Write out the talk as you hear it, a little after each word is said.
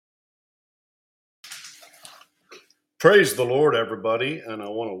Praise the Lord, everybody, and I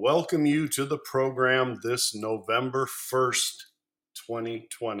want to welcome you to the program this November 1st,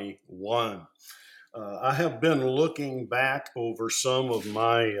 2021. I have been looking back over some of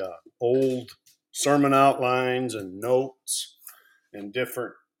my old sermon outlines and notes and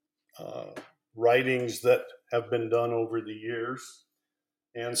different uh, writings that have been done over the years.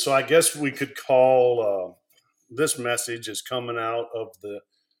 And so I guess we could call this message is coming out of the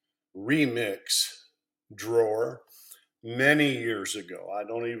remix drawer many years ago. I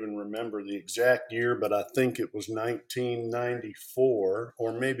don't even remember the exact year, but I think it was 1994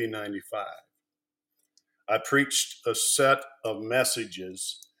 or maybe 95. I preached a set of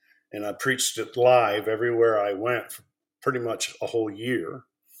messages and I preached it live everywhere I went for pretty much a whole year.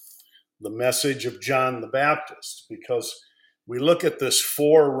 The message of John the Baptist, because we look at this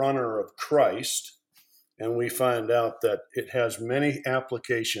forerunner of Christ and we find out that it has many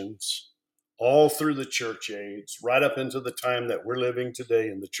applications all through the church age, right up into the time that we're living today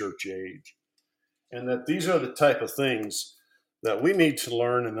in the church age. And that these are the type of things that we need to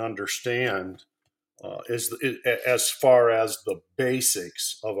learn and understand as far as the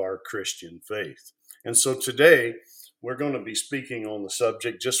basics of our Christian faith. And so today, we're going to be speaking on the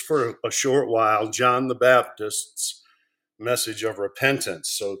subject just for a short while, John the Baptist's message of repentance.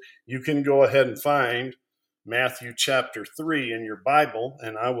 So you can go ahead and find Matthew chapter 3 in your Bible,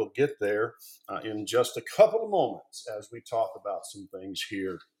 and I will get there in just a couple of moments as we talk about some things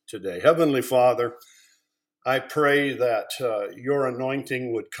here today. Heavenly Father, I pray that your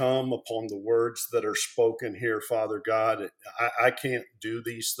anointing would come upon the words that are spoken here, Father God. I can't do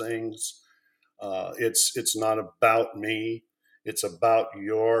these things. It's not about me. It's about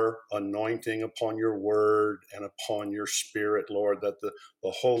your anointing upon your word and upon your spirit, Lord, that the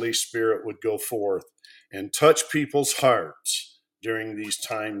Holy Spirit would go forth and touch people's hearts during these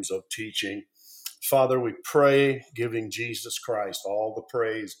times of teaching. Father, we pray, giving Jesus Christ all the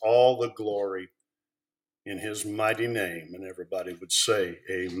praise, all the glory in his mighty name. And everybody would say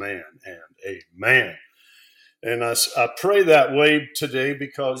amen and amen. And I pray that way today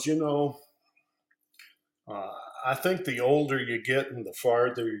because, I think the older you get and the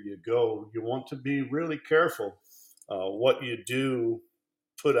farther you go, you want to be really careful what you do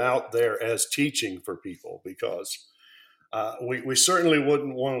put out there as teaching for people because we certainly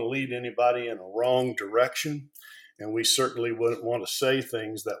wouldn't want to lead anybody in a wrong direction, and we certainly wouldn't want to say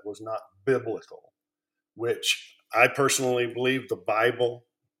things that was not biblical, which I personally believe the Bible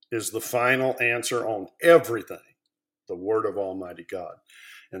is the final answer on everything, the Word of Almighty God.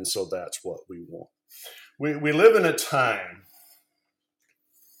 And so that's what we want. We live in a time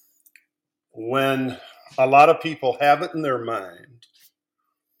when a lot of people have it in their mind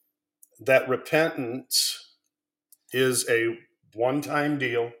that repentance is a one-time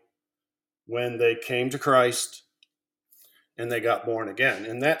deal when they came to Christ and they got born again.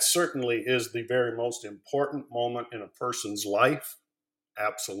 And that certainly is the very most important moment in a person's life,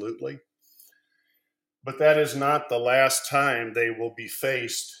 absolutely. But that is not the last time they will be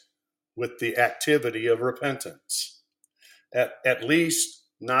faced with the activity of repentance. At least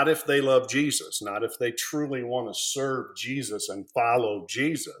not if they love Jesus, not if they truly want to serve Jesus and follow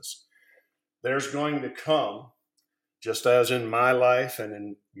Jesus. There's going to come, just as in my life and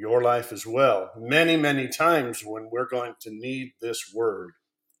in your life as well, many, many times when we're going to need this word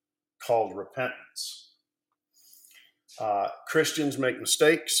called repentance. Christians make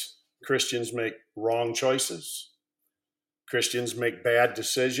mistakes. Christians make wrong choices. Christians make bad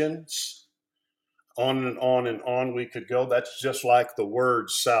decisions. On and on and on we could go. That's just like the word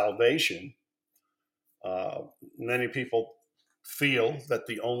salvation. Many people feel that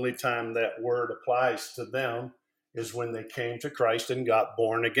the only time that word applies to them is when they came to Christ and got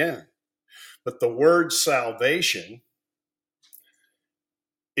born again. But the word salvation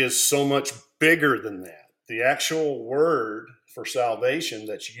is so much bigger than that. The actual word for salvation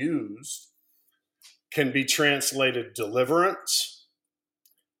that's used can be translated deliverance,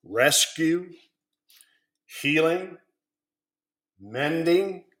 rescue, healing,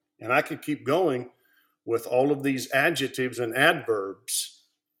 mending, and I could keep going with all of these adjectives and adverbs,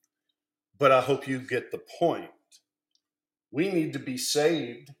 but I hope you get the point. We need to be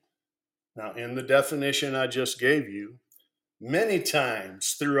saved. Now, in the definition I just gave you, many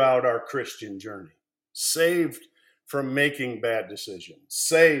times throughout our Christian journey, saved from making bad decisions,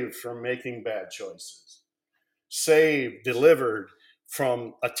 saved from making bad choices, saved, delivered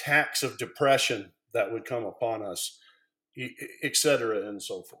from attacks of depression that would come upon us, etc., and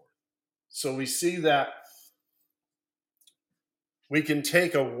so forth. So we see that we can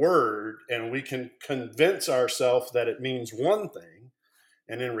take a word and we can convince ourselves that it means one thing,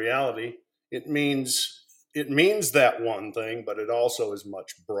 and in reality, it means it means that one thing, but it also is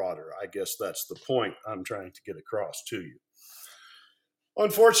much broader. I guess that's the point I'm trying to get across to you.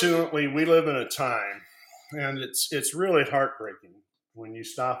 Unfortunately, we live in a time, and it's really heartbreaking when you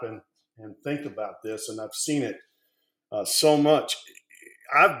stop and think about this, and I've seen it so much.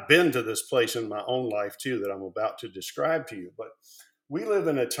 I've been to this place in my own life too that I'm about to describe to you, but we live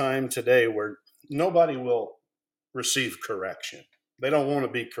in a time today where nobody will receive correction. They don't want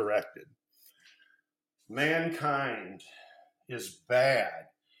to be corrected. Mankind is bad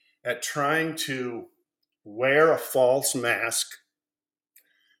at trying to wear a false mask,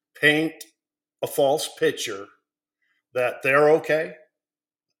 paint a false picture that they're okay.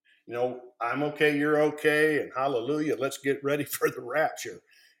 I'm okay, you're okay, and hallelujah, let's get ready for the rapture.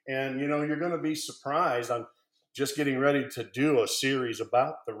 And, you're going to be surprised. I'm just getting ready to do a series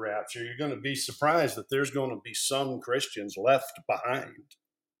about the rapture. You're going to be surprised that there's going to be some Christians left behind.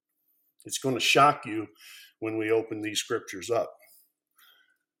 It's going to shock you when we open these scriptures up.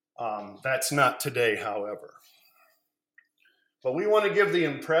 That's not today, however. But we want to give the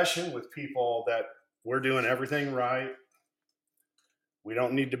impression with people that we're doing everything right. We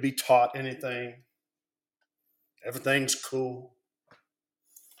don't need to be taught anything. Everything's cool.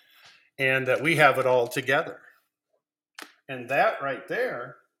 And that we have it all together. And that right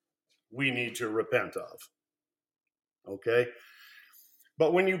there, we need to repent of. Okay?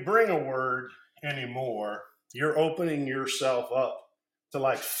 But when you bring a word anymore, you're opening yourself up to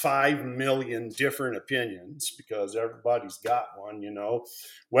like 5 million different opinions because everybody's got one,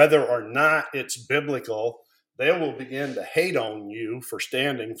 Whether or not it's biblical, they will begin to hate on you for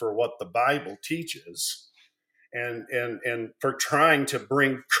standing for what the Bible teaches and for trying to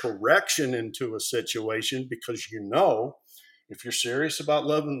bring correction into a situation because if you're serious about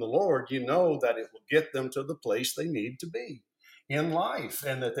loving the Lord, that it will get them to the place they need to be in life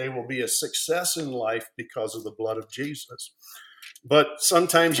and that they will be a success in life because of the blood of Jesus. But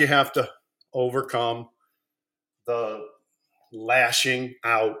sometimes you have to overcome the lashing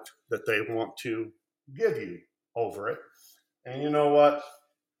out that they want to give you over it. And you know what?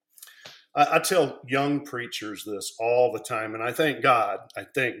 I tell young preachers this all the time, and I thank God.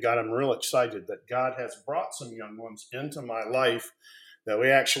 I'm real excited that God has brought some young ones into my life that we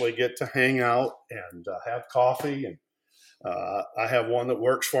actually get to hang out and have coffee. And I have one that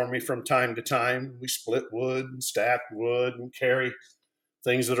works for me from time to time. We split wood and stack wood and carry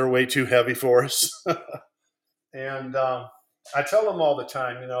things that are way too heavy for us. And I tell them all the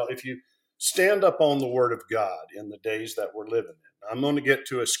time, if you stand up on the Word of God in the days that we're living in. I'm going to get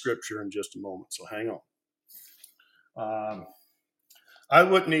to a scripture in just a moment, so hang on. I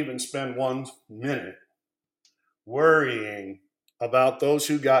wouldn't even spend 1 minute worrying about those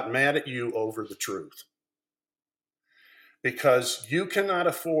who got mad at you over the truth. Because you cannot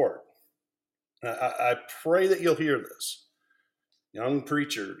afford, I pray that you'll hear this, young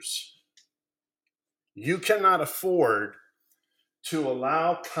preachers, you cannot afford to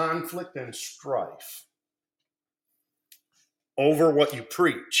allow conflict and strife over what you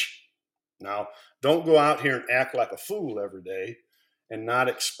preach. Now, don't go out here and act like a fool every day and not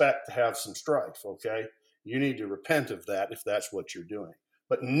expect to have some strife, okay? You need to repent of that if that's what you're doing.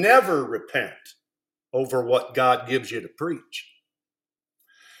 But never repent over what God gives you to preach.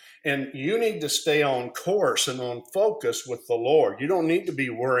 And you need to stay on course and on focus with the Lord. You don't need to be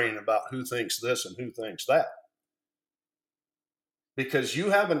worrying about who thinks this and who thinks that. Because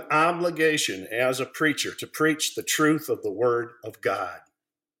you have an obligation as a preacher to preach the truth of the Word of God.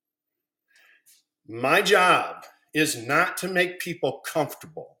 My job is not to make people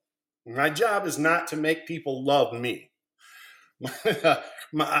comfortable. My job is not to make people love me. I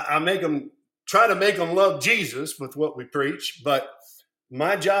try to make them love Jesus with what we preach, but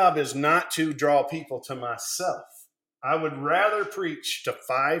my job is not to draw people to myself. I would rather preach to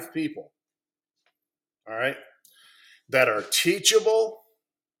 5 people, all right, that are teachable,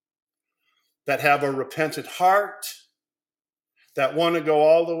 that have a repentant heart, that want to go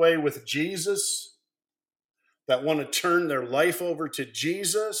all the way with Jesus, that want to turn their life over to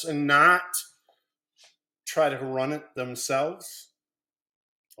Jesus and not try to run it themselves.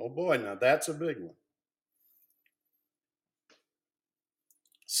 Oh boy, now that's a big one.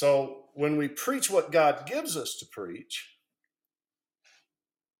 So when we preach what God gives us to preach,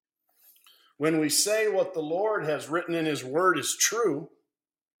 when we say what the Lord has written in His Word is true,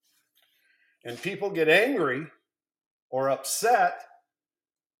 and people get angry or upset,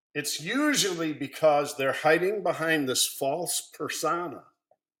 it's usually because they're hiding behind this false persona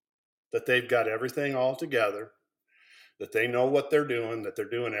that they've got everything all together, that they know what they're doing, that they're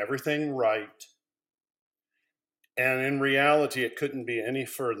doing everything right. And in reality, it couldn't be any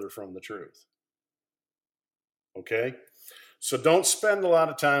further from the truth. Okay? So don't spend a lot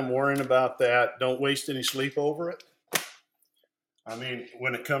of time worrying about that. Don't waste any sleep over it. I mean,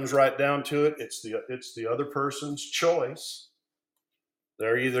 when it comes right down to it, it's the other person's choice.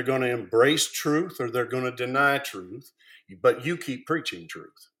 They're either going to embrace truth or they're going to deny truth, but you keep preaching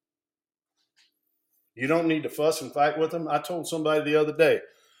truth. You don't need to fuss and fight with them. I told somebody the other day,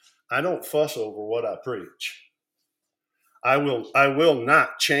 I don't fuss over what I preach. I will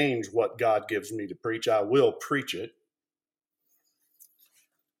not change what God gives me to preach. I will preach it.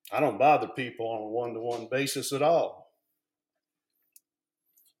 I don't bother people on a one-to-one basis at all.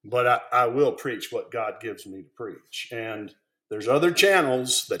 But I will preach what God gives me to preach. And there's other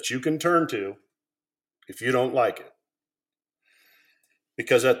channels that you can turn to if you don't like it.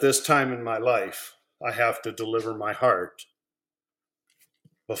 Because at this time in my life, I have to deliver my heart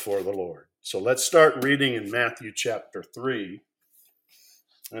before the Lord. So let's start reading in Matthew chapter 3.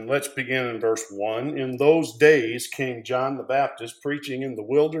 And let's begin in verse 1. In those days came John the Baptist preaching in the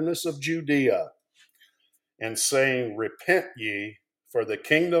wilderness of Judea and saying, Repent ye, for the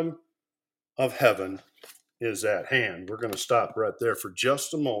kingdom of heaven is at hand. We're going to stop right there for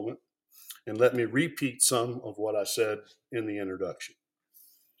just a moment and let me repeat some of what I said in the introduction.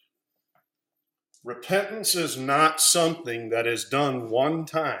 Repentance is not something that is done one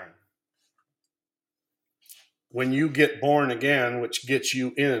time when you get born again, which gets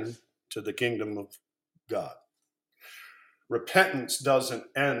you in to the kingdom of God. Repentance doesn't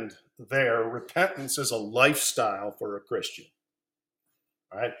end there. Repentance is a lifestyle for a Christian.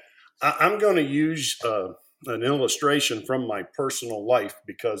 All right? I'm going to use an illustration from my personal life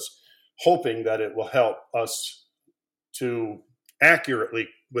because hoping that it will help us to accurately,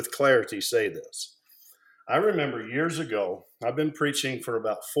 with clarity, say this. I remember years ago, I've been preaching for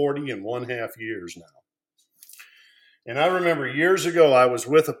about 40.5 years now. And I remember years ago, I was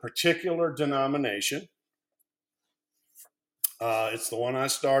with a particular denomination. It's the one I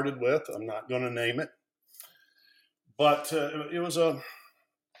started with. I'm not going to name it. But it was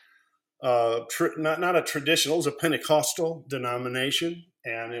not a traditional, it was a Pentecostal denomination,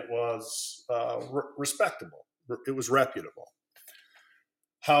 and it was respectable. It was reputable.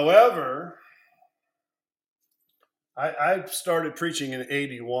 However, I started preaching in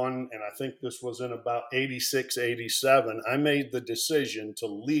 81, and I think this was in about 86, 87. I made the decision to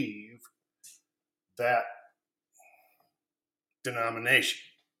leave that denomination.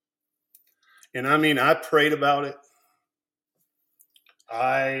 And I mean, I prayed about it.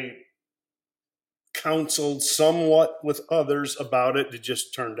 I counseled somewhat with others about it. It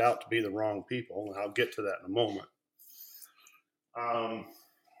just turned out to be the wrong people, and I'll get to that in a moment.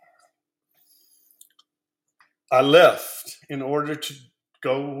 I left in order to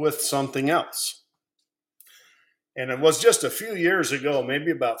go with something else. And it was just a few years ago,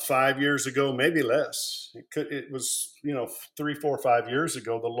 maybe about 5 years ago, maybe less. It was, 3, 4, 5 years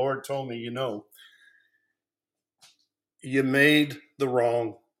ago, the Lord told me, you made the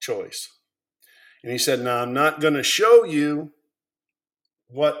wrong choice. And he said, now I'm not going to show you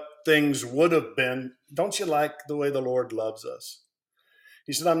what things would have been. Don't you like the way the Lord loves us?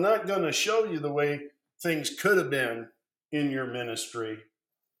 He said, I'm not going to show you the way things could have been in your ministry,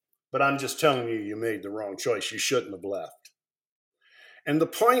 but I'm just telling you, you made the wrong choice. You shouldn't have left. And the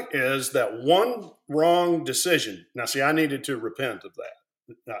point is that one wrong decision. Now, see, I needed to repent of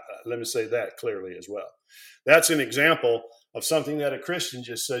that. Let me say that clearly as well. That's an example of something that a Christian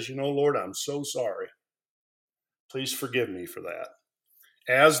just says, Lord, I'm so sorry. Please forgive me for that.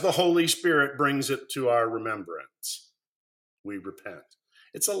 As the Holy Spirit brings it to our remembrance, we repent.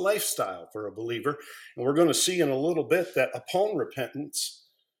 It's a lifestyle for a believer. And we're going to see in a little bit that upon repentance,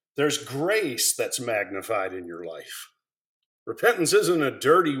 there's grace that's magnified in your life. Repentance isn't a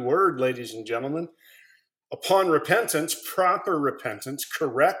dirty word, ladies and gentlemen. Upon repentance, proper repentance,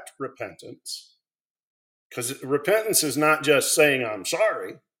 correct repentance, because repentance is not just saying, I'm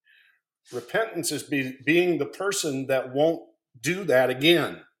sorry. Repentance is being the person that won't do that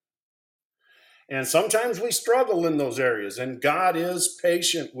again. And sometimes we struggle in those areas, and God is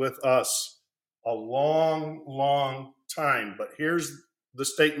patient with us a long, long time. But here's the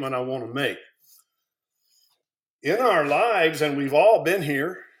statement I want to make. In our lives, and we've all been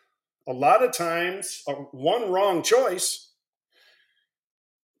here, a lot of times, one wrong choice,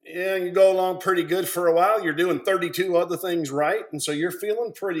 you go along pretty good for a while. You're doing 32 other things right, and so you're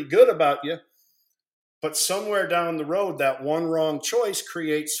feeling pretty good about you. But somewhere down the road, that one wrong choice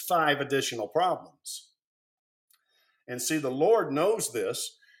creates 5 additional problems. And see, the Lord knows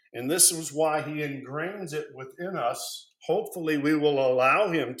this, and this is why he ingrains it within us. Hopefully, we will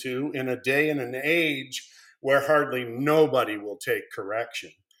allow him to in a day and an age where hardly nobody will take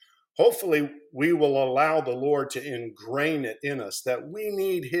correction. hopefully we will allow the Lord to ingrain it in us that we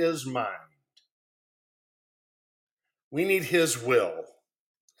need his mind. We need his will.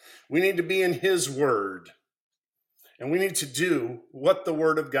 We need to be in his word. And we need to do what the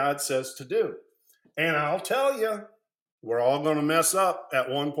word of God says to do. And I'll tell you, we're all going to mess up at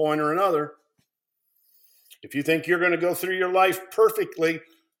one point or another. If you think you're going to go through your life perfectly,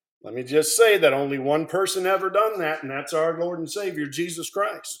 let me just say that only one person ever done that, and that's our Lord and Savior, Jesus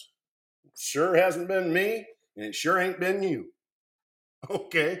Christ. It sure hasn't been me, and it sure ain't been you.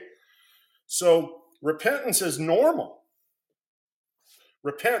 Okay? So repentance is normal.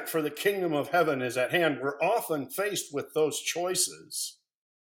 Repent, for the kingdom of heaven is at hand. We're often faced with those choices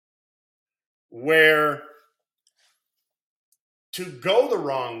where to go the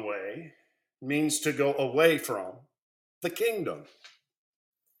wrong way means to go away from the kingdom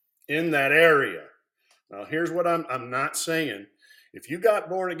in that area. Now, here's what I'm not saying. If you got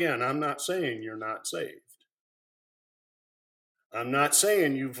born again, I'm not saying you're not saved. I'm not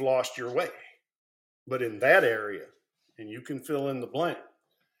saying you've lost your way. But in that area, and you can fill in the blank,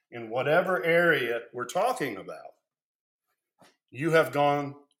 in whatever area we're talking about, you have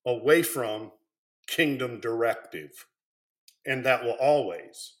gone away from kingdom directive. And that will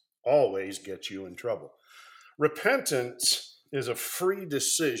always, always get you in trouble. Repentance is a free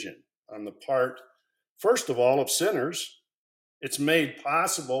decision on the part, first of all, of sinners. It's made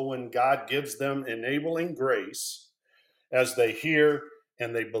possible when God gives them enabling grace as they hear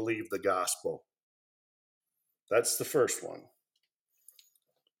and they believe the gospel. That's the first one.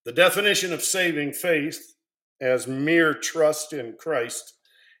 The definition of saving faith as mere trust in Christ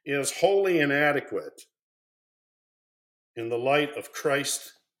is wholly inadequate in the light of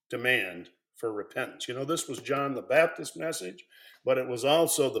Christ's demand for repentance. You know, this was John the Baptist's message, but it was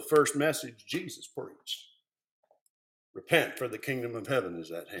also the first message Jesus preached. Repent, for the kingdom of heaven is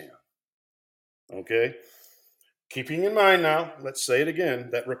at hand. Okay? Keeping in mind now, let's say it again,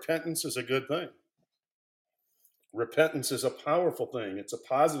 that repentance is a good thing. Repentance is a powerful thing. It's a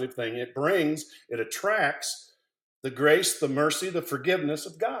positive thing. It attracts the grace, the mercy, the forgiveness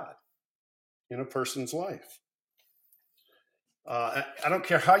of God in a person's life. I don't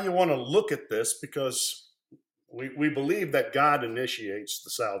care how you want to look at this, because we believe that God initiates the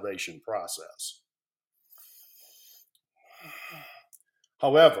salvation process.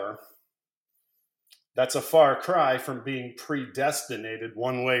 However, that's a far cry from being predestinated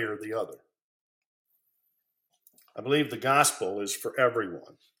one way or the other. I believe the gospel is for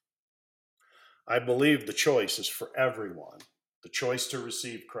everyone. I believe the choice is for everyone. The choice to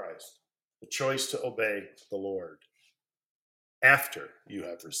receive Christ, the choice to obey the Lord after you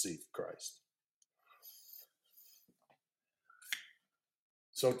have received Christ.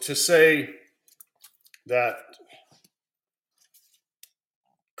 So to say that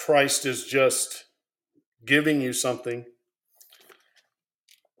Christ is just giving you something,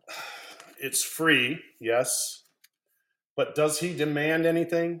 it's free, yes, but does he demand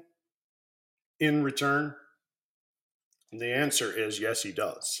anything in return? And the answer is yes, he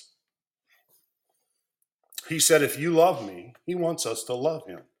does. He said, if you love me, he wants us to love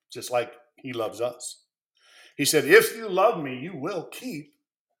him, just like he loves us. He said, if you love me, you will keep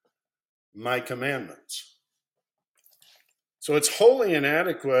my commandments. So it's wholly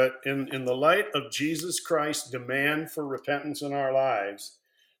inadequate in the light of Jesus Christ's demand for repentance in our lives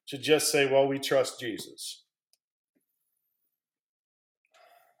to just say, well, we trust Jesus.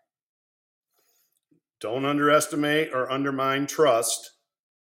 Don't underestimate or undermine trust.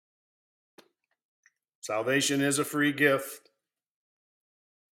 Salvation is a free gift,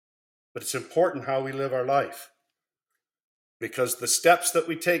 but it's important how we live our life, because the steps that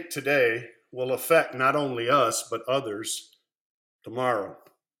we take today will affect not only us, but others tomorrow.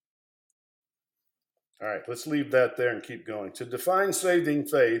 All right, let's leave that there and keep going. To define saving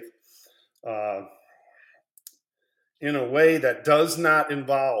faith in a way that does not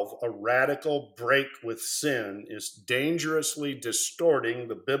involve a radical break with sin is dangerously distorting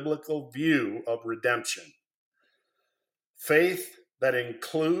the biblical view of redemption. Faith that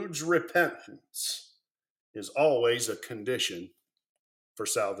includes repentance is always a condition for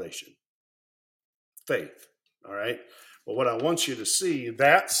salvation. Faith, all right? But what I want you to see,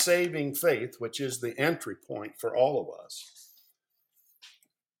 that saving faith, which is the entry point for all of us,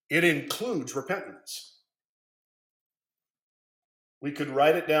 it includes repentance. We could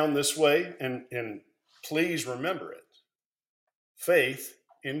write it down this way, and please remember it. Faith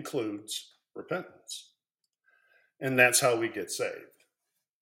includes repentance. And that's how we get saved.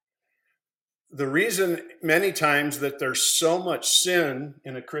 The reason many times that there's so much sin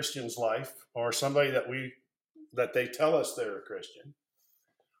in a Christian's life, or somebody that they tell us they're a Christian,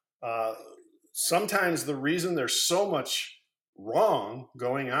 Uh, Sometimes the reason there's so much wrong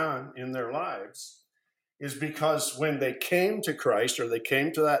going on in their lives is because when they came to Christ, or they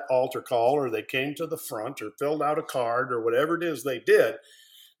came to that altar call, or they came to the front, or filled out a card, or whatever it is they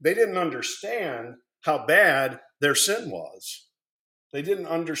didn't understand how bad their sin was. They didn't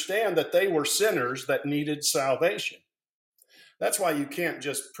understand that they were sinners that needed salvation. That's why you can't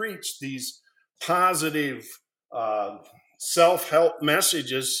just preach these positive uh, self-help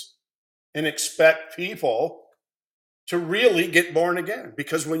messages and expect people to really get born again.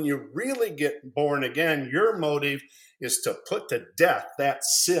 Because when you really get born again, your motive is to put to death that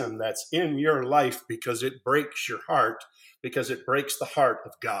sin that's in your life, because it breaks your heart, because it breaks the heart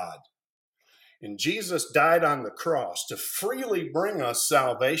of God. And Jesus died on the cross to freely bring us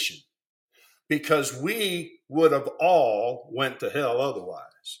salvation, because we would have all went to hell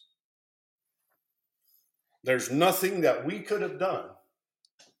otherwise. There's nothing that we could have done.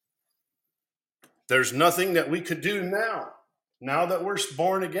 There's nothing that we could do now that we're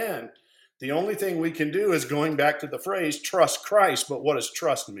born again. The only thing we can do is, going back to the phrase, trust Christ. But what does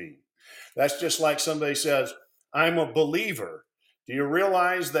trust mean? That's just like somebody says, I'm a believer. Do you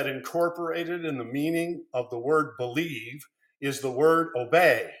realize that incorporated in the meaning of the word believe is the word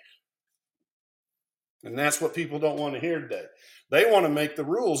obey? And that's what people don't want to hear today. They want to make the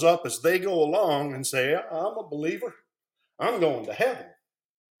rules up as they go along and say, I'm a believer. I'm going to heaven.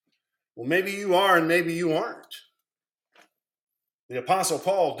 Well, maybe you are and maybe you aren't. The Apostle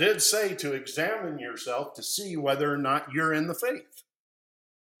Paul did say to examine yourself to see whether or not you're in the faith.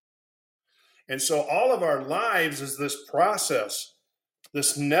 And so all of our lives is this process,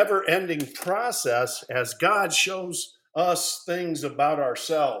 this never-ending process, as God shows us things about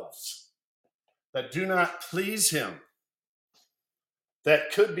ourselves that do not please him, that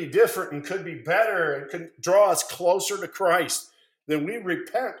could be different and could be better and could draw us closer to Christ. Then we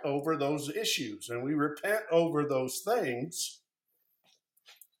repent over those issues and we repent over those things.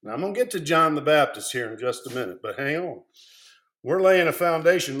 Now, I'm going to get to John the Baptist here in just a minute, but hang on. We're laying a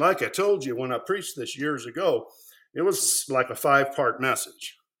foundation. Like I told you when I preached this years ago, it was like a 5-part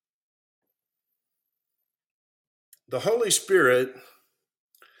message. The Holy Spirit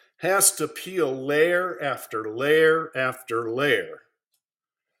has to peel layer after layer after layer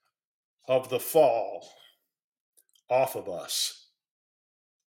of the fall off of us.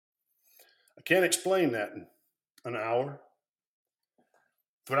 I can't explain that in an hour,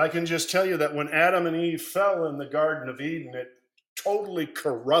 but I can just tell you that when Adam and Eve fell in the Garden of Eden, it totally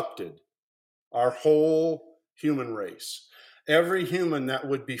corrupted our whole human race. Every human that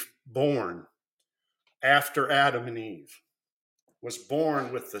would be born after Adam and Eve was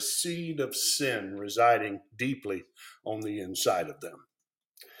born with the seed of sin residing deeply on the inside of them.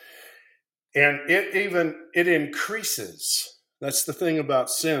 And it increases. That's the thing about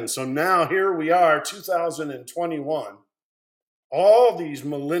sin. So now here we are, 2021, all these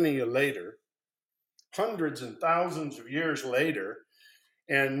millennia later, hundreds and thousands of years later,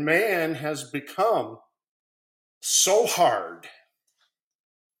 and man has become so hard.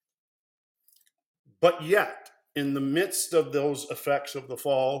 But yet, in the midst of those effects of the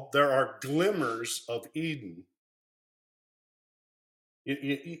fall, there are glimmers of Eden.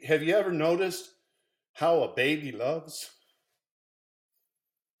 Have you ever noticed how a baby loves?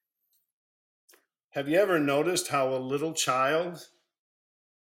 Have you ever noticed how a little child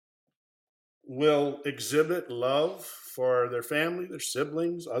will exhibit love for their family, their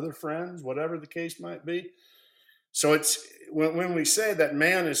siblings, other friends, whatever the case might be? So it's when we say that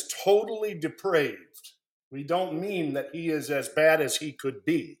man is totally depraved, we don't mean that he is as bad as he could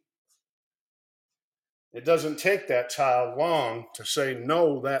be. It doesn't take that child long to say,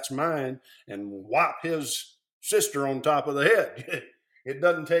 no, that's mine, and whop his sister on top of the head. It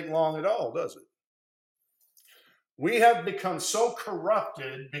doesn't take long at all, does it? We have become so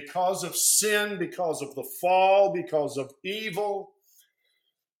corrupted because of sin, because of the fall, because of evil,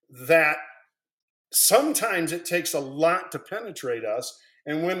 that sometimes it takes a lot to penetrate us.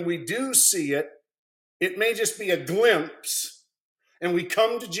 And when we do see it, it may just be a glimpse, and we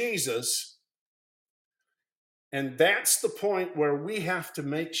come to Jesus. And that's the point where we have to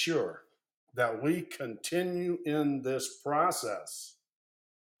make sure that we continue in this process.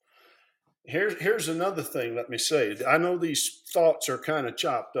 Here's another thing, let me say. I know these thoughts are kind of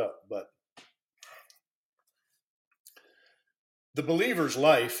chopped up, but the believer's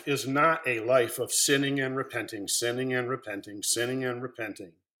life is not a life of sinning and repenting, sinning and repenting, sinning and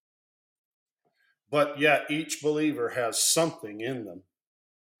repenting. But yet each believer has something in them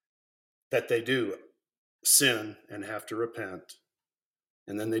that they do sin and have to repent.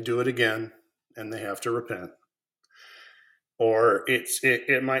 And then they do it again and they have to repent. Or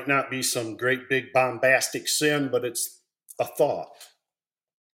it might not be some great big bombastic sin, but it's a thought.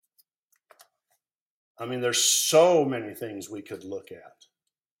 I mean, there's so many things we could look at.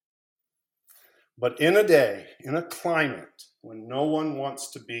 But in a day, in a climate when no one wants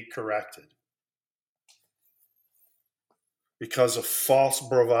to be corrected because of false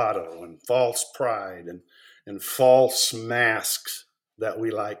bravado and false pride and false masks that we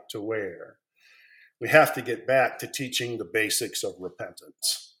like to wear, we have to get back to teaching the basics of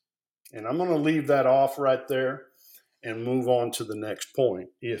repentance. And I'm going to leave that off right there and move on to the next point,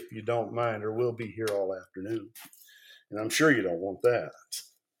 if you don't mind, or we'll be here all afternoon. And I'm sure you don't want that.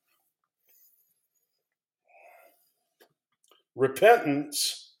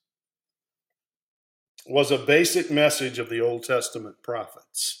 Repentance was a basic message of the Old Testament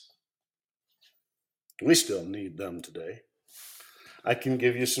prophets. We still need them today. I can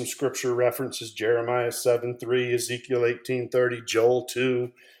give you some scripture references: Jeremiah 7:3, Ezekiel 18:30, Joel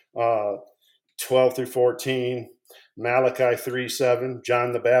 2, 12 through 14, Malachi 3:7,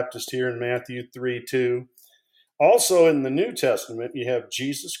 John the Baptist here in Matthew 3:2. Also in the New Testament, you have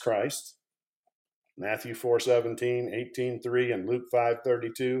Jesus Christ, Matthew 4:17, 18:3, and Luke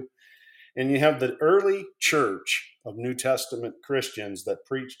 5:32. And you have the early church of New Testament Christians that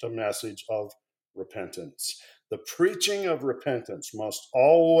preached a message of repentance. The preaching of repentance must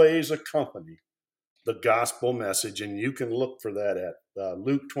always accompany the gospel message, and you can look for that at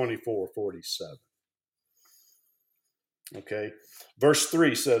Luke 24:47. Okay, verse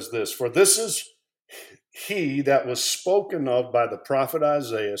 3 says this: "For this is he that was spoken of by the prophet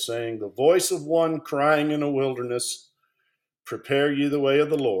Isaiah, saying, the voice of one crying in a wilderness, prepare ye the way of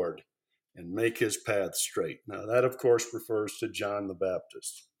the Lord, and make his path straight." Now that, of course, refers to John the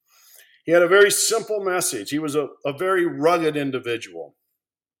Baptist. He had a very simple message. He was a very rugged individual.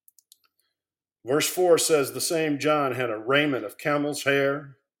 Verse 4 says, the same John had a raiment of camel's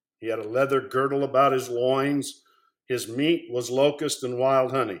hair. He had a leather girdle about his loins. His meat was locust and wild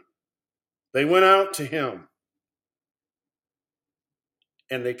honey. They went out to him,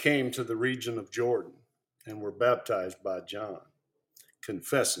 and they came to the region of Jordan and were baptized by John,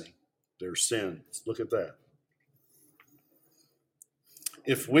 confessing their sins. Look at that.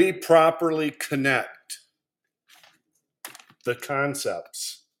 If we properly connect the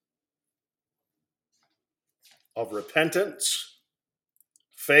concepts of repentance,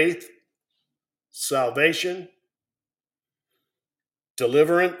 faith, salvation,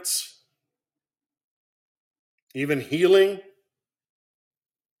 deliverance, even healing,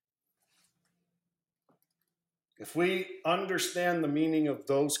 if we understand the meaning of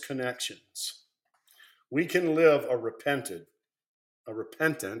those connections, we can live a repentant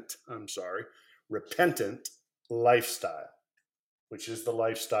lifestyle, which is the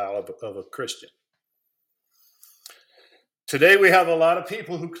lifestyle of a Christian. Today we have a lot of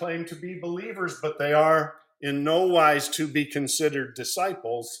people who claim to be believers, but they are in no wise to be considered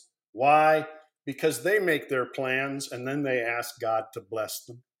disciples. Why? Because they make their plans and then they ask God to bless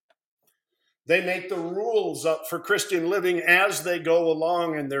them. They make the rules up for Christian living as they go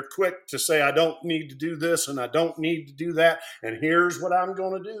along, and they're quick to say, I don't need to do this and I don't need to do that, and here's what I'm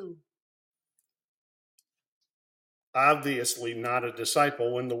going to do. Obviously not a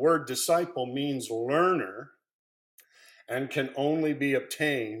disciple, when the word disciple means learner and can only be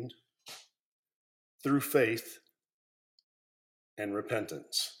obtained through faith and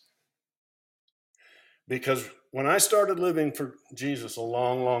repentance. Because when I started living for Jesus a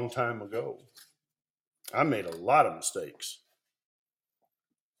long, long time ago, I made a lot of mistakes.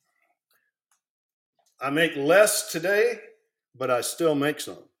 I make less today, but I still make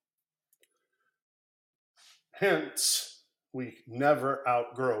some. Hence, we never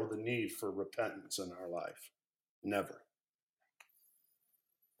outgrow the need for repentance in our life. Never.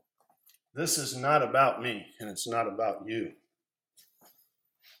 This is not about me, and it's not about you.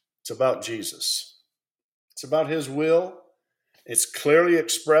 It's about Jesus. It's about his will. It's clearly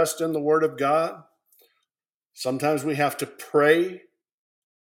expressed in the Word of God. Sometimes we have to pray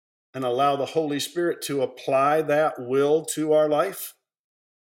and allow the Holy Spirit to apply that will to our life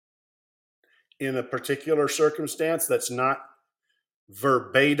in a particular circumstance that's not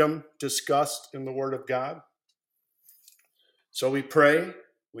verbatim discussed in the Word of God. So we pray,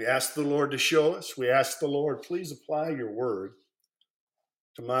 we ask the Lord to show us, we ask the Lord, please apply your word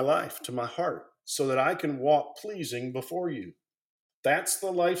to my life, to my heart, so that I can walk pleasing before you. That's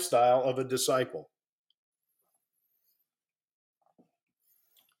the lifestyle of a disciple.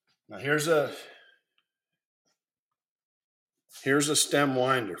 Now here's a stem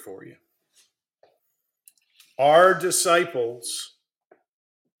winder for you. Are disciples,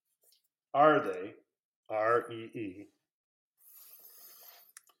 are they, R-E-E,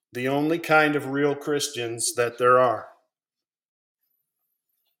 the only kind of real Christians that there are.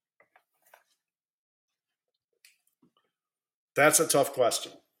 That's a tough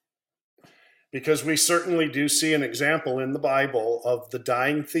question, because we certainly do see an example in the Bible of the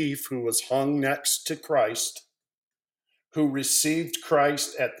dying thief who was hung next to Christ, who received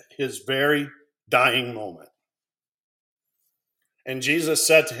Christ at his very dying moment. And Jesus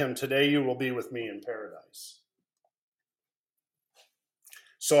said to him, "Today you will be with me in paradise."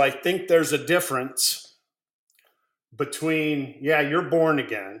 So I think there's a difference between, you're born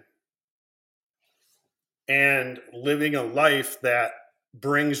again, and living a life that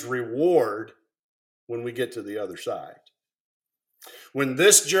brings reward when we get to the other side. When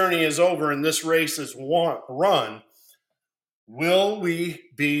this journey is over and this race is run, will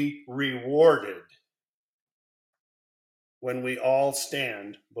we be rewarded when we all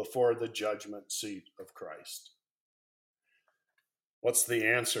stand before the judgment seat of Christ? What's the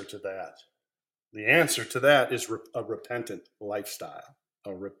answer to that? The answer to that is a repentant lifestyle,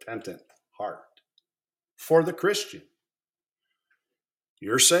 a repentant heart. For the Christian,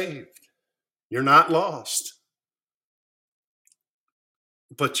 you're saved. You're not lost.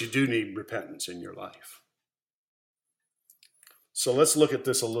 But you do need repentance in your life. So let's look at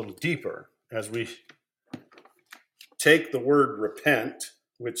this a little deeper as we take the word repent,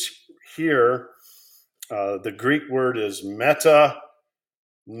 which here the Greek word is metanoite,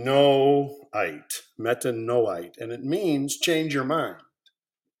 and it means change your mind.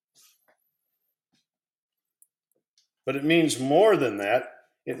 But it means more than that.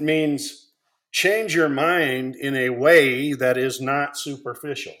 It means change your mind in a way that is not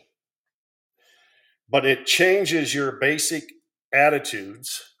superficial, but it changes your basic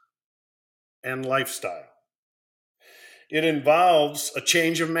attitudes and lifestyle. It involves a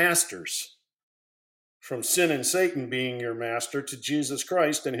change of masters, from sin and Satan being your master to Jesus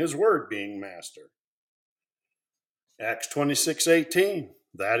Christ and his word being master. Acts 26:18,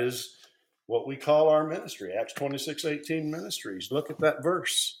 that is what we call our ministry, Acts 26:18 ministries. Look at that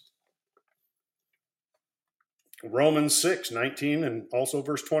verse. Romans 6:19 and also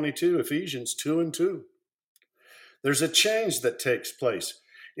verse 22, Ephesians 2:2. There's a change that takes place.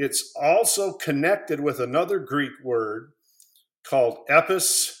 It's also connected with another Greek word called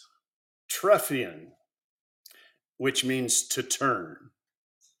epistrophion, which means to turn.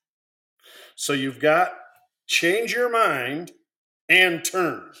 So you've got change your mind and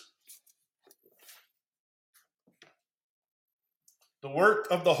turn. The work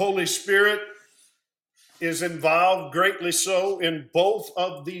of the Holy Spirit is involved greatly so in both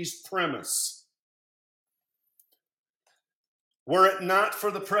of these premises. Were it not for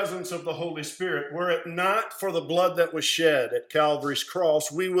the presence of the Holy Spirit, were it not for the blood that was shed at Calvary's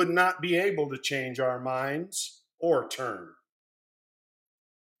cross, we would not be able to change our minds or turn.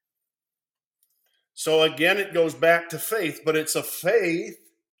 So again, it goes back to faith, but it's a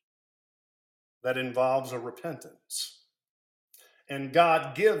faith that involves a repentance. And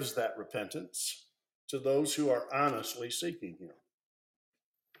God gives that repentance to those who are honestly seeking him.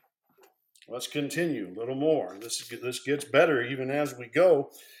 Let's continue a little more. This gets better even as we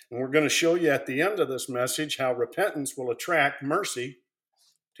go. And we're going to show you at the end of this message how repentance will attract mercy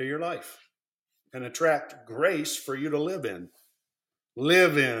to your life and attract grace for you to live in.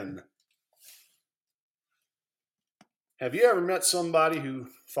 Live in. Have you ever met somebody who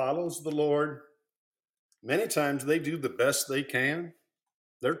follows the Lord? Many times they do the best they can.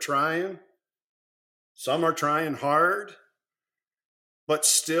 They're trying. Some are trying hard. But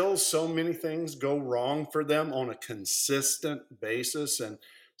still, so many things go wrong for them on a consistent basis. And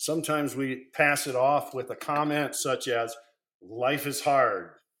sometimes we pass it off with a comment such as, life is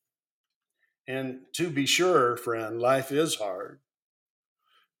hard. And to be sure, friend, life is hard.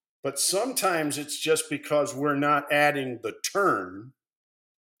 But sometimes it's just because we're not adding the turn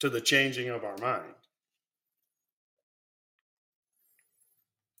to the changing of our mind.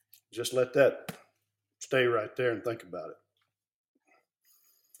 Just let that stay right there and think about it.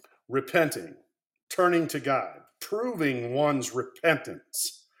 Repenting, turning to God, proving one's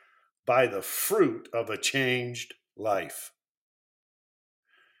repentance by the fruit of a changed life.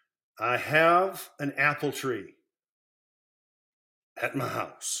 I have an apple tree at my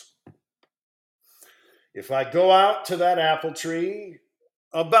house. If I go out to that apple tree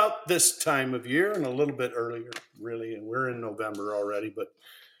about this time of year and a little bit earlier, really, and we're in November already, but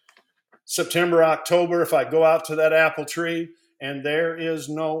September, October, if I go out to that apple tree and there is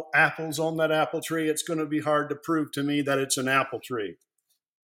no apples on that apple tree, it's going to be hard to prove to me that it's an apple tree.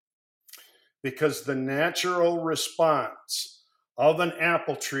 Because the natural response of an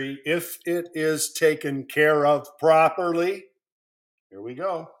apple tree, if it is taken care of properly, here we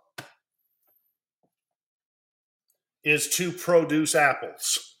go, is to produce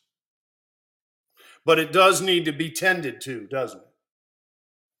apples. But it does need to be tended to, doesn't it?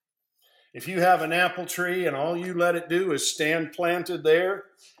 If you have an apple tree and all you let it do is stand planted there,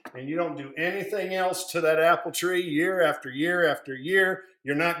 and you don't do anything else to that apple tree year after year after year,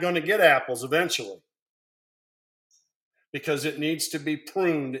 you're not going to get apples eventually. Because it needs to be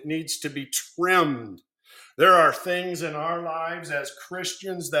pruned, it needs to be trimmed. There are things in our lives as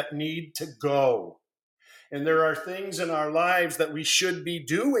Christians that need to go. And there are things in our lives that we should be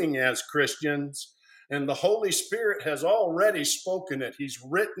doing as Christians. And the Holy Spirit has already spoken it. He's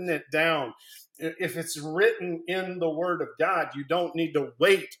written it down. If it's written in the Word of God, you don't need to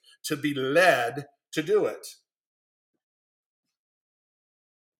wait to be led to do it.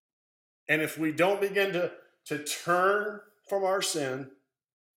 And if we don't begin to turn from our sin,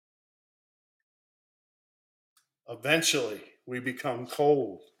 eventually we become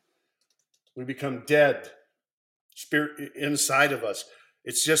cold. We become dead. Spirit inside of us.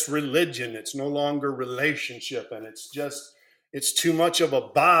 It's just religion. It's no longer relationship. And it's too much of a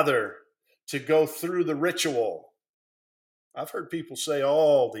bother to go through the ritual. I've heard people say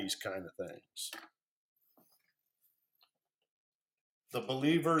all these kind of things. The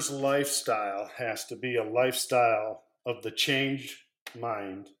believer's lifestyle has to be a lifestyle of the changed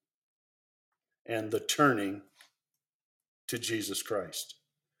mind and the turning to Jesus Christ.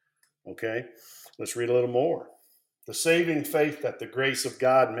 Okay? Let's read a little more. The saving faith that the grace of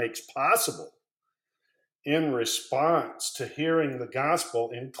God makes possible in response to hearing the gospel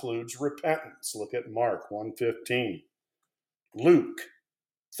includes repentance. Look at Mark 1:15, Luke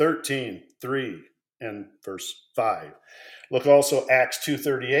 13:3 and verse 5. Look also Acts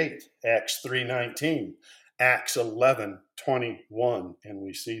 2:38, Acts 3:19, Acts 11:21, and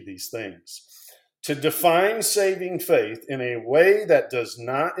we see these things. To define saving faith in a way that does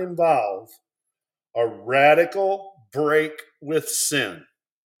not involve a radical break with sin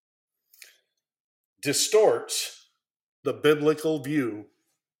distorts the biblical view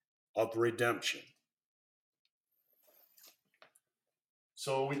of redemption.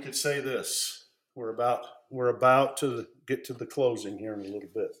 So we could say this. We're about to get to the closing here in a little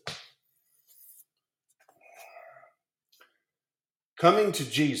bit. Coming to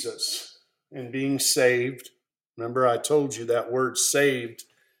Jesus and being saved. Remember, I told you that word saved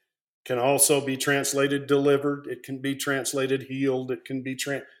can also be translated delivered. It can be translated healed. It can be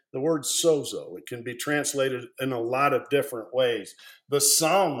the word sozo. It can be translated in a lot of different ways. The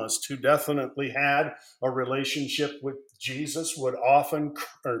psalmist, who definitely had a relationship with Jesus, would often,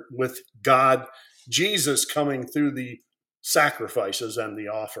 or with God, Jesus coming through the sacrifices and the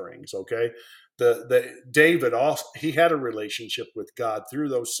offerings, okay? David also, he had a relationship with God through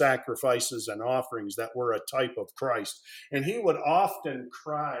those sacrifices and offerings that were a type of Christ. And he would often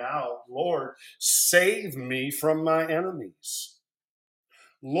cry out, Lord, save me from my enemies.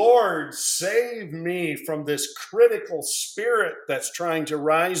 Lord, save me from this critical spirit that's trying to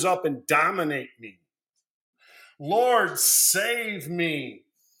rise up and dominate me. Lord, save me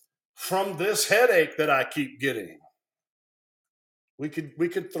from this headache that I keep getting. We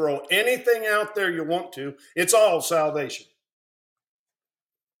could throw anything out there you want to. It's all salvation.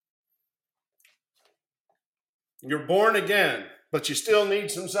 You're born again, but you still need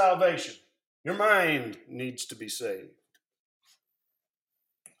some salvation. Your mind needs to be saved.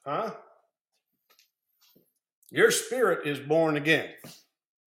 Huh? Your spirit is born again.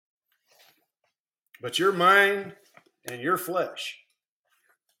 But your mind and your flesh,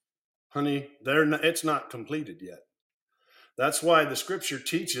 honey, it's not completed yet. That's why the scripture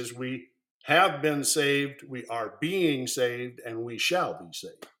teaches we have been saved, we are being saved, and we shall be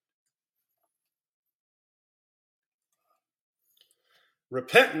saved.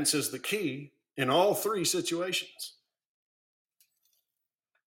 Repentance is the key in all three situations.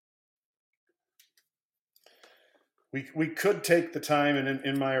 We could take the time, and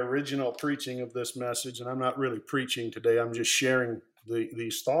in my original preaching of this message, and I'm not really preaching today, I'm just sharing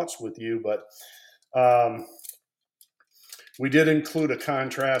these thoughts with you, but we did include a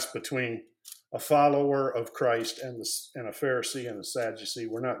contrast between a follower of Christ and a Pharisee and a Sadducee.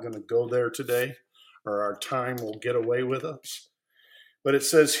 We're not going to go there today, or our time will get away with us. But it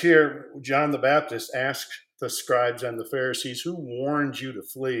says here, John the Baptist asked the scribes and the Pharisees, who warned you to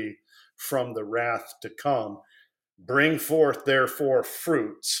flee from the wrath to come? Bring forth, therefore,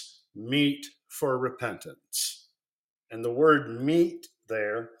 fruits, meet for repentance. And the word meet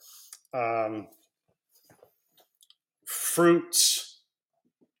there, fruits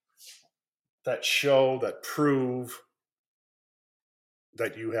that show, that prove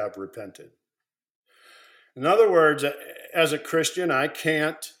that you have repented. In other words, as a Christian, I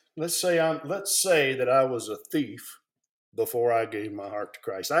can't, let's say that I was a thief before I gave my heart to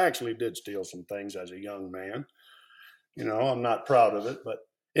Christ. I actually did steal some things as a young man. I'm not proud of it, but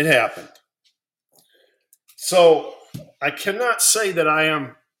it happened. So I cannot say that I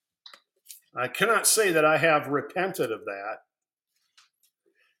have repented of that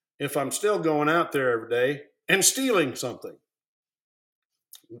if I'm still going out there every day and stealing something.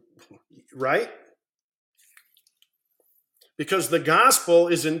 Right? Because the gospel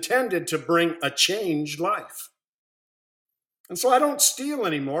is intended to bring a changed life. And so I don't steal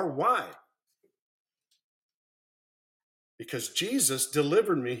anymore. Why? Because Jesus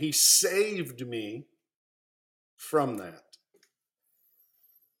delivered me. He saved me from that.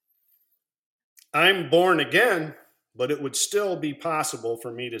 I'm born again, but it would still be possible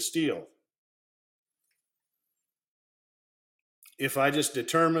for me to steal. If I just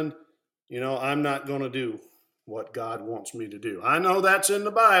determined, I'm not going to do what God wants me to do. I know that's in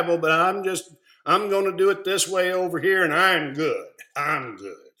the Bible, but I'm going to do it this way over here, and I'm good. I'm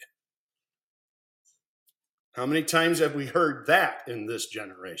good. How many times have we heard that in this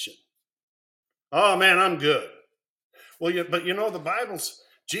generation? Oh man, I'm good. Well, but the Bible's,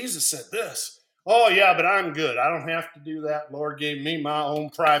 Jesus said this. Oh yeah, but I'm good. I don't have to do that. Lord gave me my own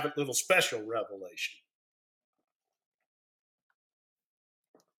private little special revelation.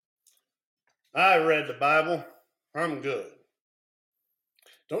 I read the Bible. I'm good.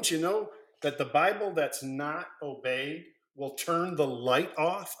 Don't you know that the Bible that's not obeyed will turn the light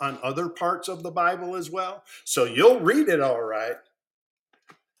off on other parts of the Bible as well? So you'll read it all right,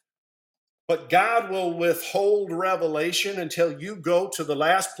 but God will withhold revelation until you go to the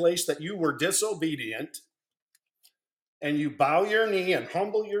last place that you were disobedient and you bow your knee and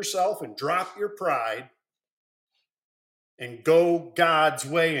humble yourself and drop your pride and go God's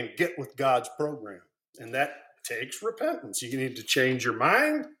way and get with God's program. And that takes repentance. You need to change your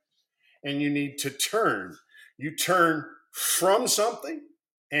mind and you need to turn. You turn from something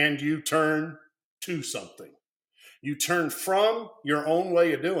and you turn to something. You turn from your own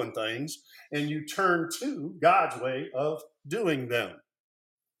way of doing things and you turn to God's way of doing them.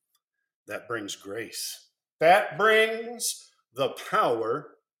 That brings grace. That brings the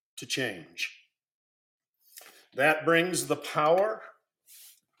power to change. That brings the power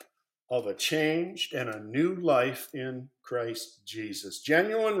of a changed and a new life in Christ Jesus.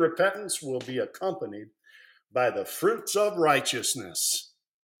 Genuine repentance will be accompanied by the fruits of righteousness,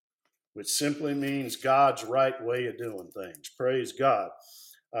 which simply means God's right way of doing things. Praise God.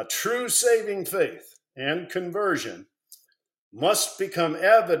 A true saving faith and conversion must become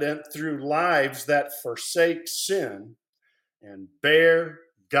evident through lives that forsake sin and bear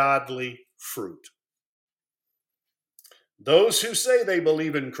godly fruit. Those who say they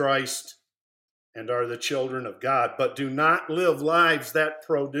believe in Christ and are the children of God, but do not live lives that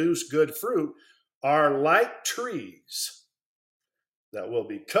produce good fruit, are like trees that will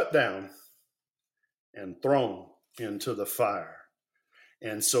be cut down and thrown into the fire.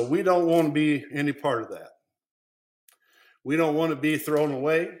 And so we don't want to be any part of that. We don't want to be thrown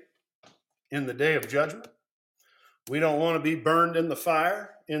away in the day of judgment. We don't want to be burned in the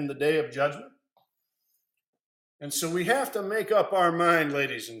fire in the day of judgment. And so we have to make up our mind,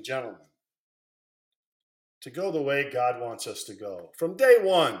 ladies and gentlemen, to go the way God wants us to go. From day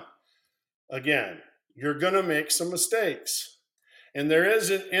one, again, you're going to make some mistakes. And there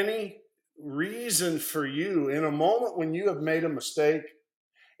isn't any reason for you in a moment when you have made a mistake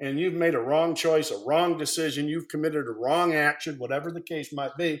and you've made a wrong choice, a wrong decision, you've committed a wrong action, whatever the case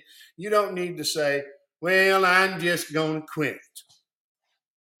might be, you don't need to say, well, I'm just going to quit.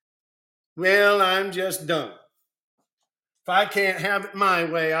 Well, I'm just done. If I can't have it my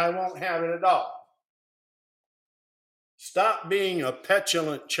way, I won't have it at all. Stop being a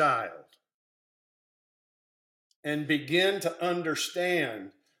petulant child and begin to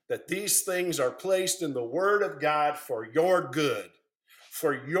understand that these things are placed in the Word of God for your good,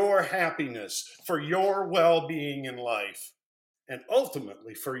 for your happiness, for your well-being in life, and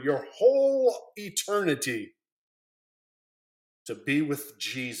ultimately for your whole eternity to be with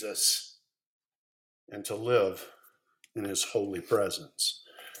Jesus and to live in his holy presence.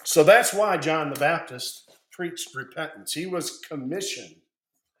 So that's why John the Baptist preached repentance. He was commissioned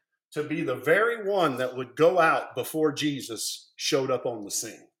to be the very one that would go out before Jesus showed up on the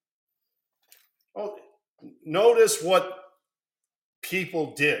scene. Oh, notice what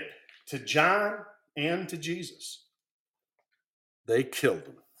people did to John and to Jesus. They killed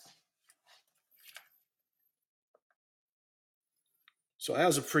him. So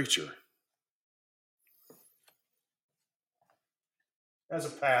as a preacher, as a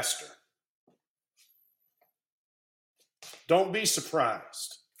pastor, don't be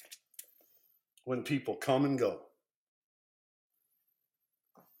surprised when people come and go.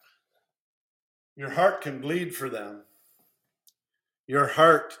 Your heart can bleed for them. Your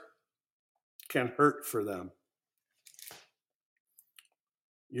heart can hurt for them.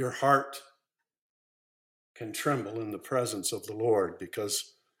 Your heart can tremble in the presence of the Lord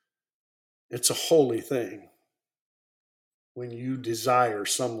because it's a holy thing when you desire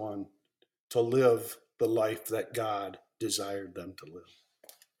someone to live the life that God desired them to live.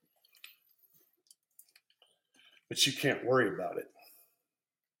 But you can't worry about it.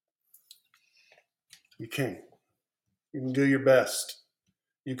 You can't. You can do your best.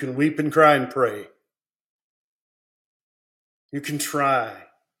 You can weep and cry and pray. You can try.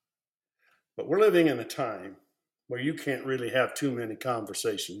 But we're living in a time where you can't really have too many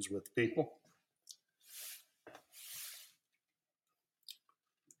conversations with people.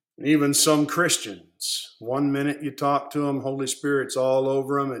 And even some Christians, one minute you talk to them, Holy Spirit's all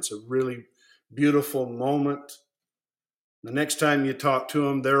over them. It's a really beautiful moment. The next time you talk to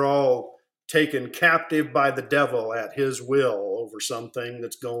them, they're all taken captive by the devil at his will over something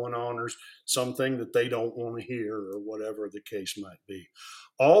that's going on or something that they don't want to hear or whatever the case might be.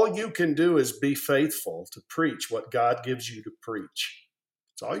 All you can do is be faithful to preach what God gives you to preach.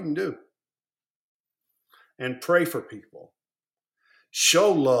 That's all you can do. And pray for people.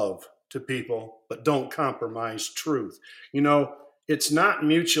 Show love to people, but don't compromise truth. You know, it's not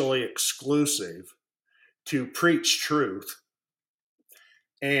mutually exclusive to preach truth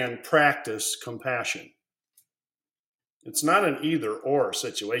and practice compassion. It's not an either or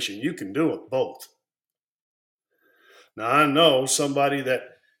situation. You can do it both. Now, I know somebody that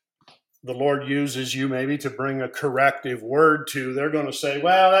the Lord uses you maybe to bring a corrective word to. They're going to say,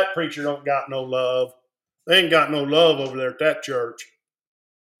 well, that preacher don't got no love. They ain't got no love over there at that church.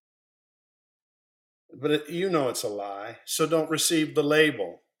 But you know it's a lie, so don't receive the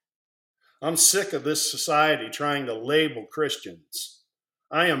label. I'm sick of this society trying to label Christians.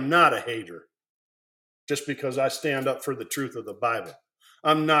 I am not a hater just because I stand up for the truth of the Bible.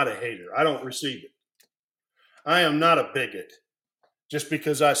 I'm not a hater. I don't receive it. I am not a bigot just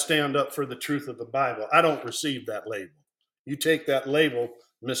because I stand up for the truth of the Bible. I don't receive that label. You take that label,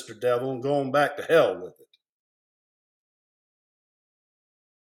 Mr. Devil, and go on back to hell with it.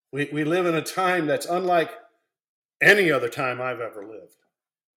 We live in a time that's unlike any other time I've ever lived.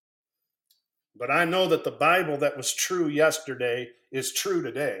 But I know that the Bible that was true yesterday is true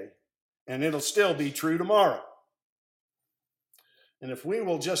today, and it'll still be true tomorrow. And if we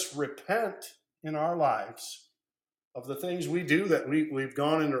will just repent in our lives of the things we do that we've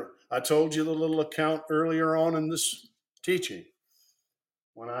gone into, I told you the little account earlier on in this teaching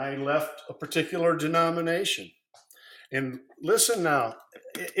when I left a particular denomination. And listen now,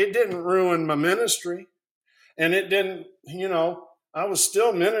 it didn't ruin my ministry, and it didn't, I was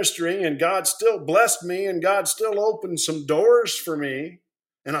still ministering, and God still blessed me, and God still opened some doors for me,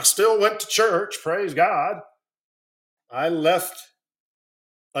 and I still went to church, praise God. I left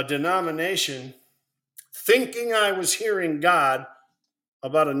a denomination thinking I was hearing God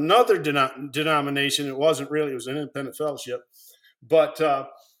about another denomination. It wasn't really, it was an independent fellowship, but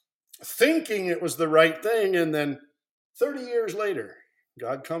thinking it was the right thing. And then 30 years later,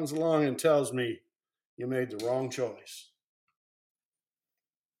 God comes along and tells me, you made the wrong choice.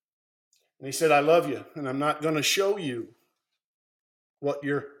 And he said, I love you, and I'm not going to show you what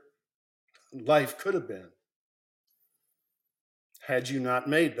your life could have been had you not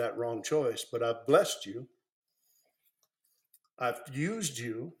made that wrong choice. But I've blessed you. I've used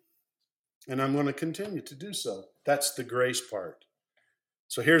you, and I'm going to continue to do so. That's the grace part.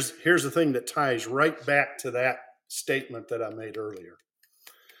 So here's the thing that ties right back to that statement that I made earlier.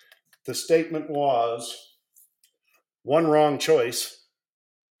 The statement was, one wrong choice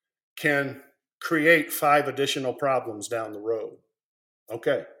can create 5 additional problems down the road.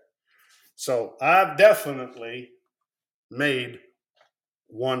 Okay. So I've definitely made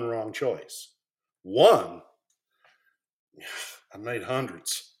one wrong choice. One, I made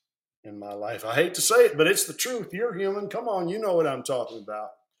hundreds in my life. I hate to say it, but it's the truth. You're human. Come on, you know what I'm talking about.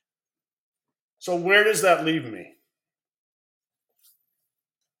 So where does that leave me?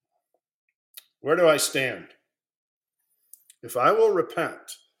 Where do I stand? If I will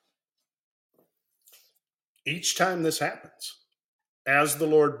repent each time this happens, as the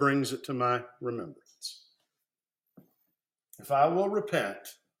Lord brings it to my remembrance, if I will repent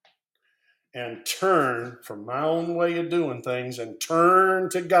and turn from my own way of doing things and turn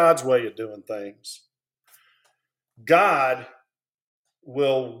to God's way of doing things, God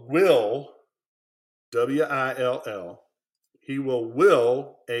will, W-I-L-L, he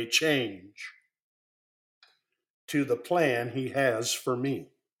will a change to the plan he has for me.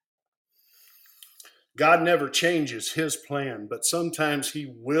 God never changes his plan, but sometimes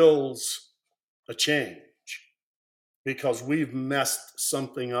he wills a change because we've messed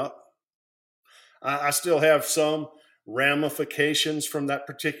something up. I still have some ramifications from that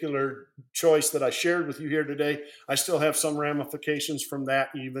particular choice that I shared with you here today. I still have some ramifications from that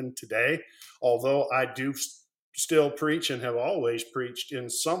even today, although I do still preach and have always preached in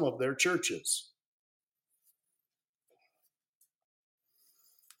some of their churches.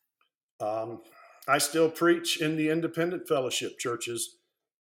 I still preach in the independent fellowship churches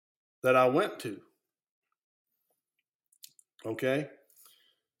that I went to. Okay?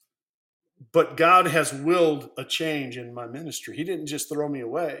 But God has willed a change in my ministry. He didn't just throw me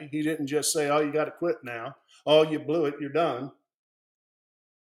away. He didn't just say, oh, you got to quit now. Oh, you blew it. You're done.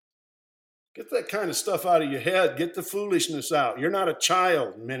 Get that kind of stuff out of your head. Get the foolishness out. You're not a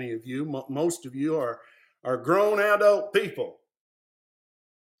child, many of you. Most of you are grown adult people.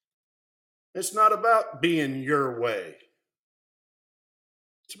 It's not about being your way.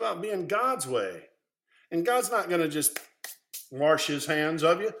 It's about being God's way. And God's not going to just wash his hands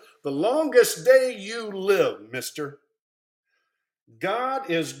of you. The longest day you live, mister, God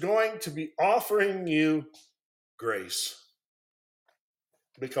is going to be offering you grace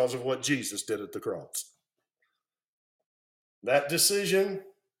because of what Jesus did at the cross. That decision,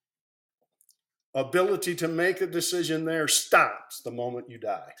 ability to make a decision there stops the moment you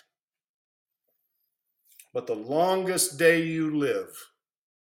die. But the longest day you live,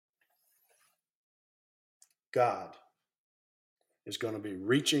 God is going to be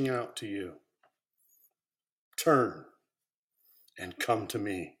reaching out to you. Turn and come to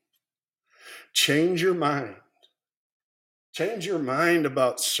me. Change your mind. Change your mind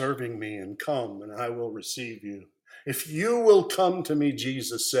about serving me and come and I will receive you. If you will come to me,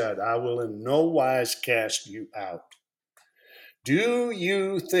 Jesus said, I will in no wise cast you out. Do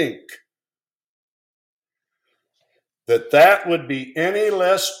you think that would be any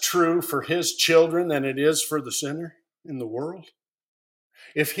less true for his children than it is for the sinner in the world?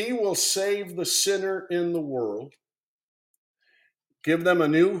 If he will save the sinner in the world, give them a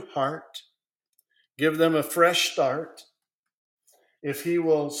new heart, give them a fresh start, if he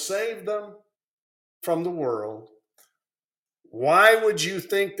will save them from the world, why would you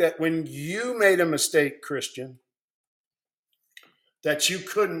think that when you made a mistake, Christian, that you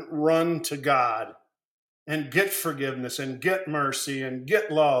couldn't run to God and get forgiveness and get mercy and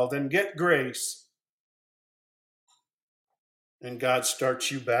get love and get grace? And God starts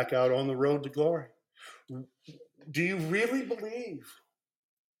you back out on the road to glory. Do you really believe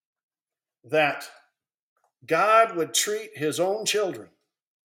that God would treat his own children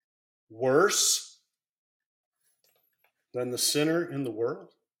worse than the sinner in the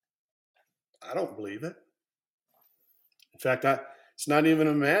world? I don't believe it. In fact, it's not even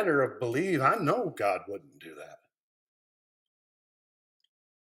a matter of believe. I know God wouldn't do that.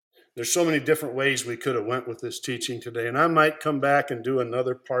 There's so many different ways we could have went with this teaching today, and I might come back and do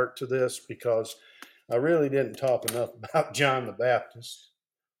another part to this because I really didn't talk enough about John the Baptist.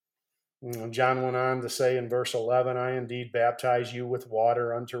 John went on to say in verse 11, I indeed baptize you with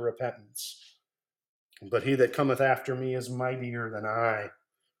water unto repentance. But he that cometh after me is mightier than I,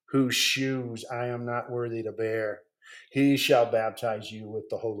 whose shoes I am not worthy to bear. He shall baptize you with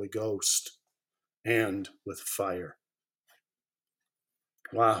the Holy Ghost and with fire.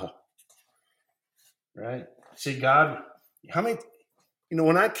 Wow. Right? See, God, how many,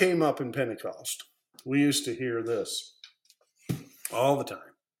 when I came up in Pentecost, we used to hear this all the time.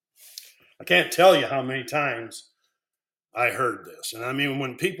 I can't tell you how many times I heard this. And I mean,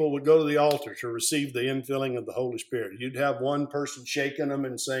 when people would go to the altar to receive the infilling of the Holy Spirit, you'd have one person shaking them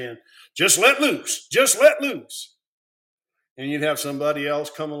and saying, just let loose, just let loose. And you'd have somebody else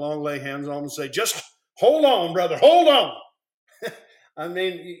come along, lay hands on them and say, just hold on, brother, hold on. I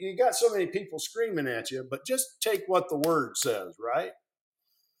mean, you got so many people screaming at you, but just take what the word says, right?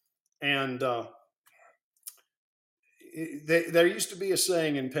 And there used to be a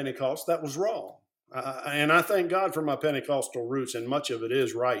saying in Pentecost that was wrong. And I thank God for my Pentecostal roots, and much of it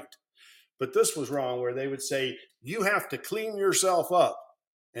is right. But this was wrong, where they would say, you have to clean yourself up,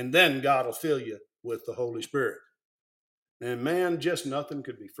 and then God will fill you with the Holy Spirit. And man, just nothing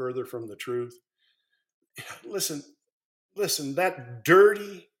could be further from the truth. Listen, that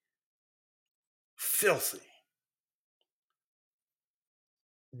dirty, filthy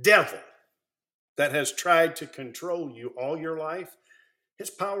devil that has tried to control you all your life, his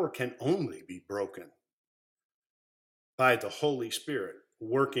power can only be broken by the Holy Spirit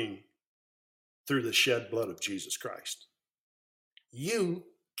working through the shed blood of Jesus Christ. You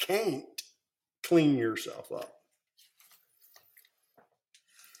can't clean yourself up,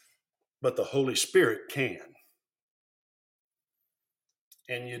 but the Holy Spirit can.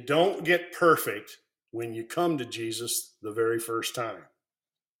 And you don't get perfect when you come to Jesus the very first time.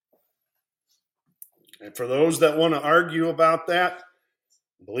 And for those that want to argue about that,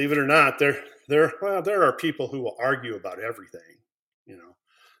 believe it or not, there are people who will argue about everything. You know,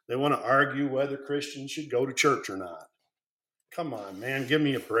 they want to argue whether Christians should go to church or not. Come on, man, give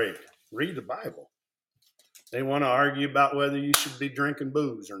me a break. Read the Bible. They want to argue about whether you should be drinking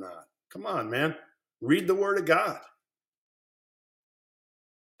booze or not. Come on, man, read the Word of God.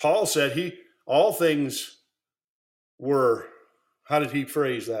 Paul said all things were, how did he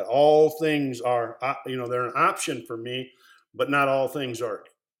phrase that? All things are, they're an option for me, but not all things are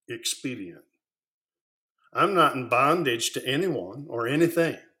expedient. I'm not in bondage to anyone or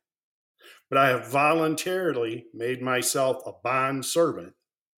anything, but I have voluntarily made myself a bond servant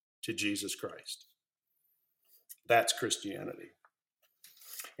to Jesus Christ. That's Christianity.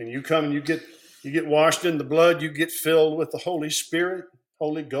 And you come and you get washed in the blood, you get filled with the Holy Spirit,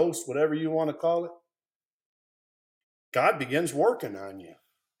 Holy Ghost, whatever you want to call it. God begins working on you.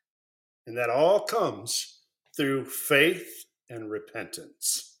 And that all comes through faith and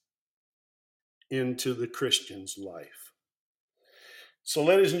repentance into the Christian's life. So,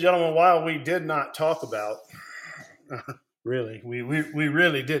 ladies and gentlemen, while we did not talk about, we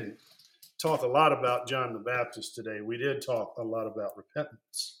really didn't talk a lot about John the Baptist today. We did talk a lot about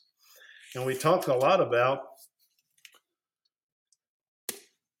repentance. And we talked a lot about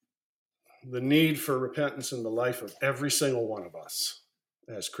the need for repentance in the life of every single one of us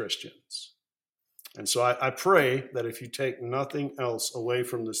as Christians. And so I pray that if you take nothing else away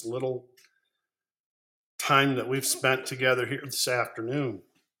from this little time that we've spent together here this afternoon,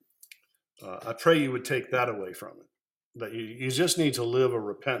 I pray you would take that away from it. That you just need to live a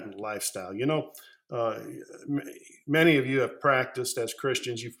repentant lifestyle. Many of you have practiced, as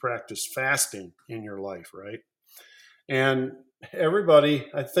Christians, you've practiced fasting in your life, right? And everybody,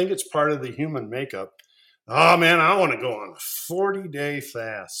 I think it's part of the human makeup. Oh man, I want to go on a 40-day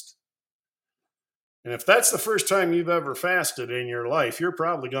fast. And if that's the first time you've ever fasted in your life, you're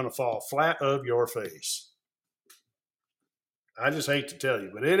probably going to fall flat of your face. I just hate to tell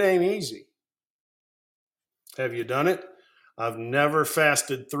you, but it ain't easy. Have you done it? I've never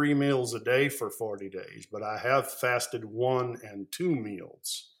fasted 3 meals a day for 40 days, but I have fasted 1 and 2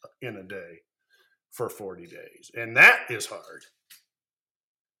 meals in a day for 40 days. And that is hard.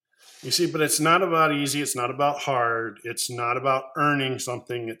 You see, but it's not about easy. It's not about hard. It's not about earning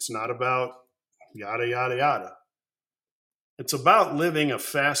something. It's not about yada, yada, yada. It's about living a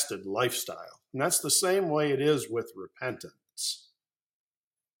fasted lifestyle. And that's the same way it is with repentance.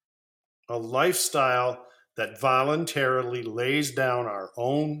 A lifestyle that voluntarily lays down our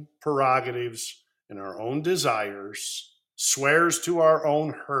own prerogatives and our own desires, swears to our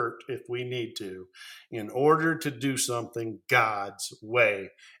own hurt if we need to, in order to do something God's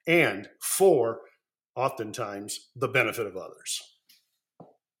way and for, oftentimes, the benefit of others.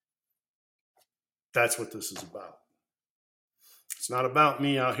 That's what this is about. It's not about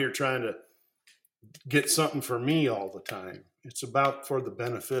me out here trying to get something for me all the time. It's about for the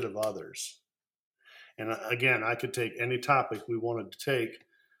benefit of others. And again, I could take any topic we wanted to take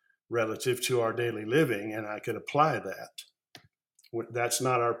relative to our daily living, and I could apply that. That's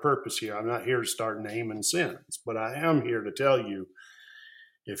not our purpose here. I'm not here to start naming sins, but I am here to tell you,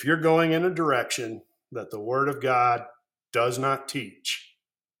 if you're going in a direction that the Word of God does not teach,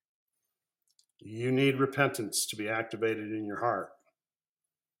 you need repentance to be activated in your heart.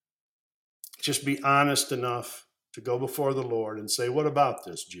 Just be honest enough to go before the Lord and say, what about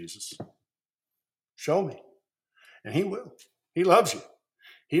this, Jesus? Show me. And He will. He loves you.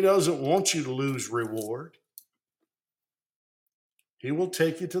 He doesn't want you to lose reward. He will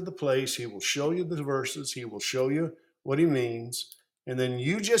take you to the place. He will show you the verses. He will show you what He means. And then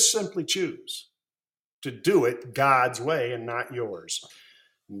you just simply choose to do it God's way and not yours.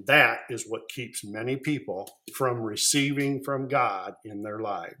 And that is what keeps many people from receiving from God in their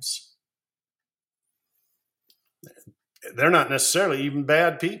lives. They're not necessarily even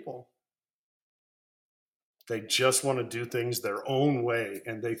bad people. They just want to do things their own way,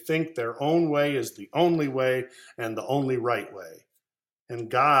 and they think their own way is the only way and the only right way. And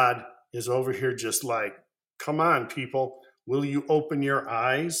God is over here just like, come on, people, will you open your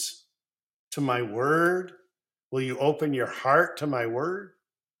eyes to my word? Will you open your heart to my word?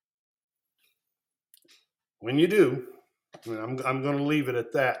 When you do, I'm going to leave it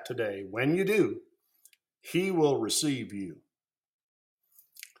at that today. When you do, He will receive you,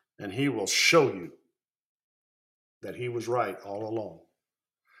 and He will show you that He was right all along.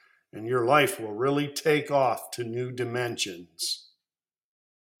 And your life will really take off to new dimensions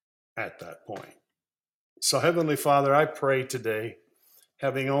at that point. So, Heavenly Father, I pray today,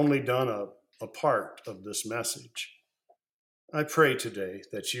 having only done a part of this message. I pray today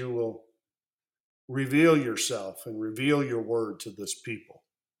that you will reveal yourself and reveal your word to this people.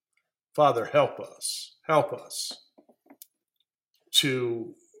 Father, help us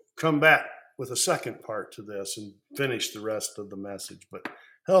to come back with a second part to this and finish the rest of the message. But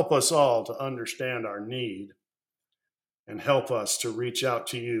help us all to understand our need and help us to reach out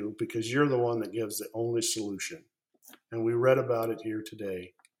to you, because you're the one that gives the only solution. And we read about it here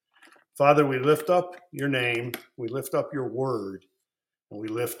today. Father, we lift up your name, we lift up your word, and we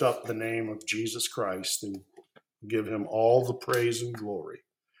lift up the name of Jesus Christ and give him all the praise and glory.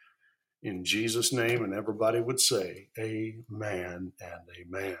 In Jesus' name, and everybody would say, amen and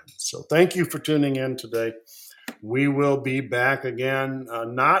amen. So thank you for tuning in today. We will be back again.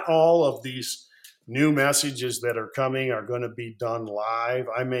 Not all of these new messages that are coming are going to be done live.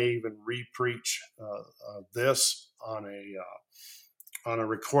 I may even re-preach this on a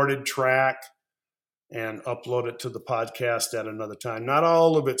recorded track and upload it to the podcast at another time. Not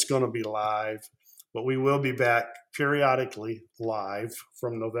all of it's going to be live, but we will be back periodically live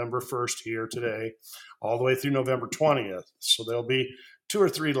from November 1st here today, all the way through November 20th. So there'll be 2 or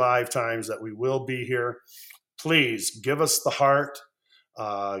 3 live times that we will be here. Please give us the heart,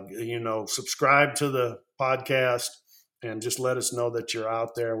 subscribe to the podcast, and just let us know that you're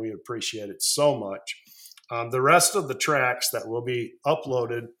out there. We appreciate it so much. The rest of the tracks that will be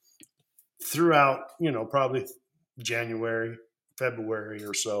uploaded throughout, probably January, February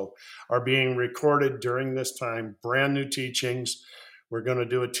or so, are being recorded during this time. Brand new teachings. We're going to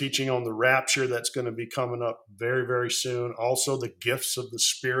do a teaching on the rapture that's going to be coming up very, very soon. Also, the gifts of the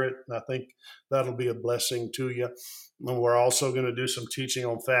Spirit. I think that'll be a blessing to you. And we're also going to do some teaching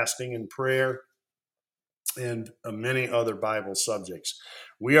on fasting and prayer and many other Bible subjects.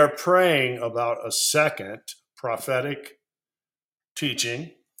 We are praying about a second prophetic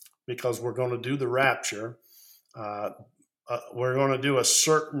teaching because we're going to do the rapture. We're going to do a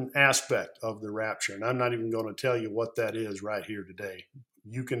certain aspect of the rapture, and I'm not even going to tell you what that is right here today.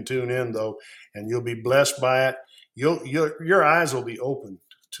 You can tune in, though, and you'll be blessed by it. Your eyes will be opened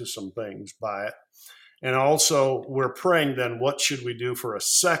to some things by it. And also, we're praying then, what should we do for a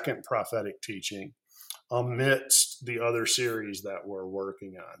second prophetic teaching amidst the other series that we're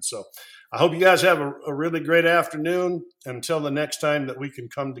working on? So I hope you guys have a really great afternoon. Until the next time that we can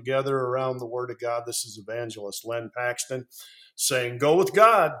come together around the Word of God, this is Evangelist Len Paxton saying, go with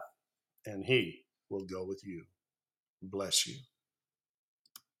God, and He will go with you. Bless you.